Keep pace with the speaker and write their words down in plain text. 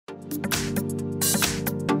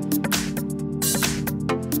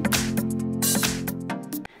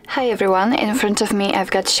Hi everyone, in front of me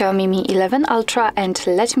I've got Xiaomi Mi 11 Ultra and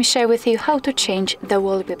let me share with you how to change the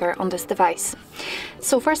wallpaper on this device.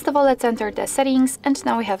 So first of all, let's enter the settings and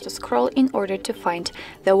now we have to scroll in order to find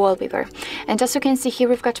the wallpaper. And as you can see here,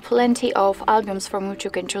 we've got plenty of albums from which you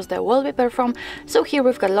can choose the wallpaper from. So here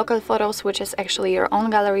we've got local photos, which is actually your own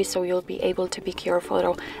gallery, so you'll be able to pick your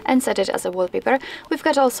photo and set it as a wallpaper. We've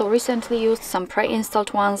got also recently used, some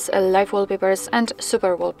pre-installed ones, live wallpapers and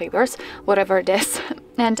super wallpapers, whatever it is.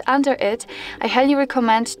 And under it, I highly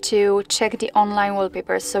recommend to check the online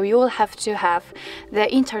wallpapers. So you will have to have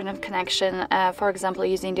the internet connection, for example,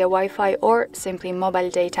 using the Wi-Fi or simply mobile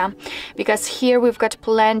data, because here we've got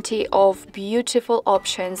plenty of beautiful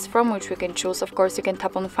options from which we can choose. Of course, you can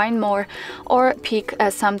tap on Find More or pick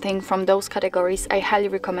something from those categories. I highly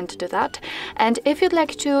recommend to do that. And if you'd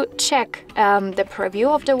like to check the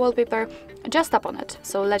preview of the wallpaper, just tap on it.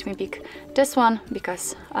 So let me pick this one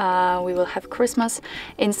because we will have Christmas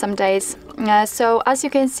in some days. So as you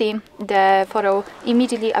can see, the photo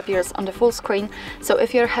immediately appears on the full screen. So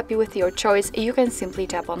if you're happy with your choice, you can simply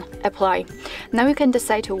tap on Apply. Now you can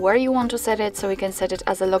decide where you want to set it. So you can set it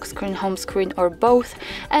as a lock screen, home screen, or both.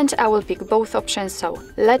 And I will pick both options. So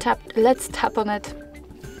let's tap on it.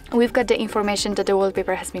 We've got the information that the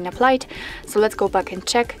wallpaper has been applied, so let's go back and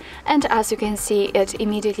check. And as you can see, it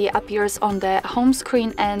immediately appears on the home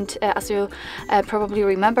screen, and as you probably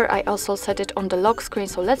remember, I also set it on the lock screen,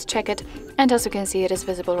 so let's check it. And as you can see, it is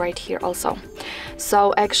visible right here also.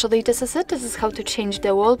 So actually this is it. This is how to change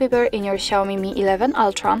the wallpaper in your Xiaomi Mi 11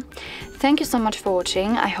 Ultra. Thank you so much for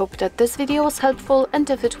watching. I hope that this video was helpful, and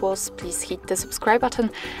if it was, please hit the subscribe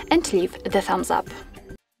button and leave the thumbs up.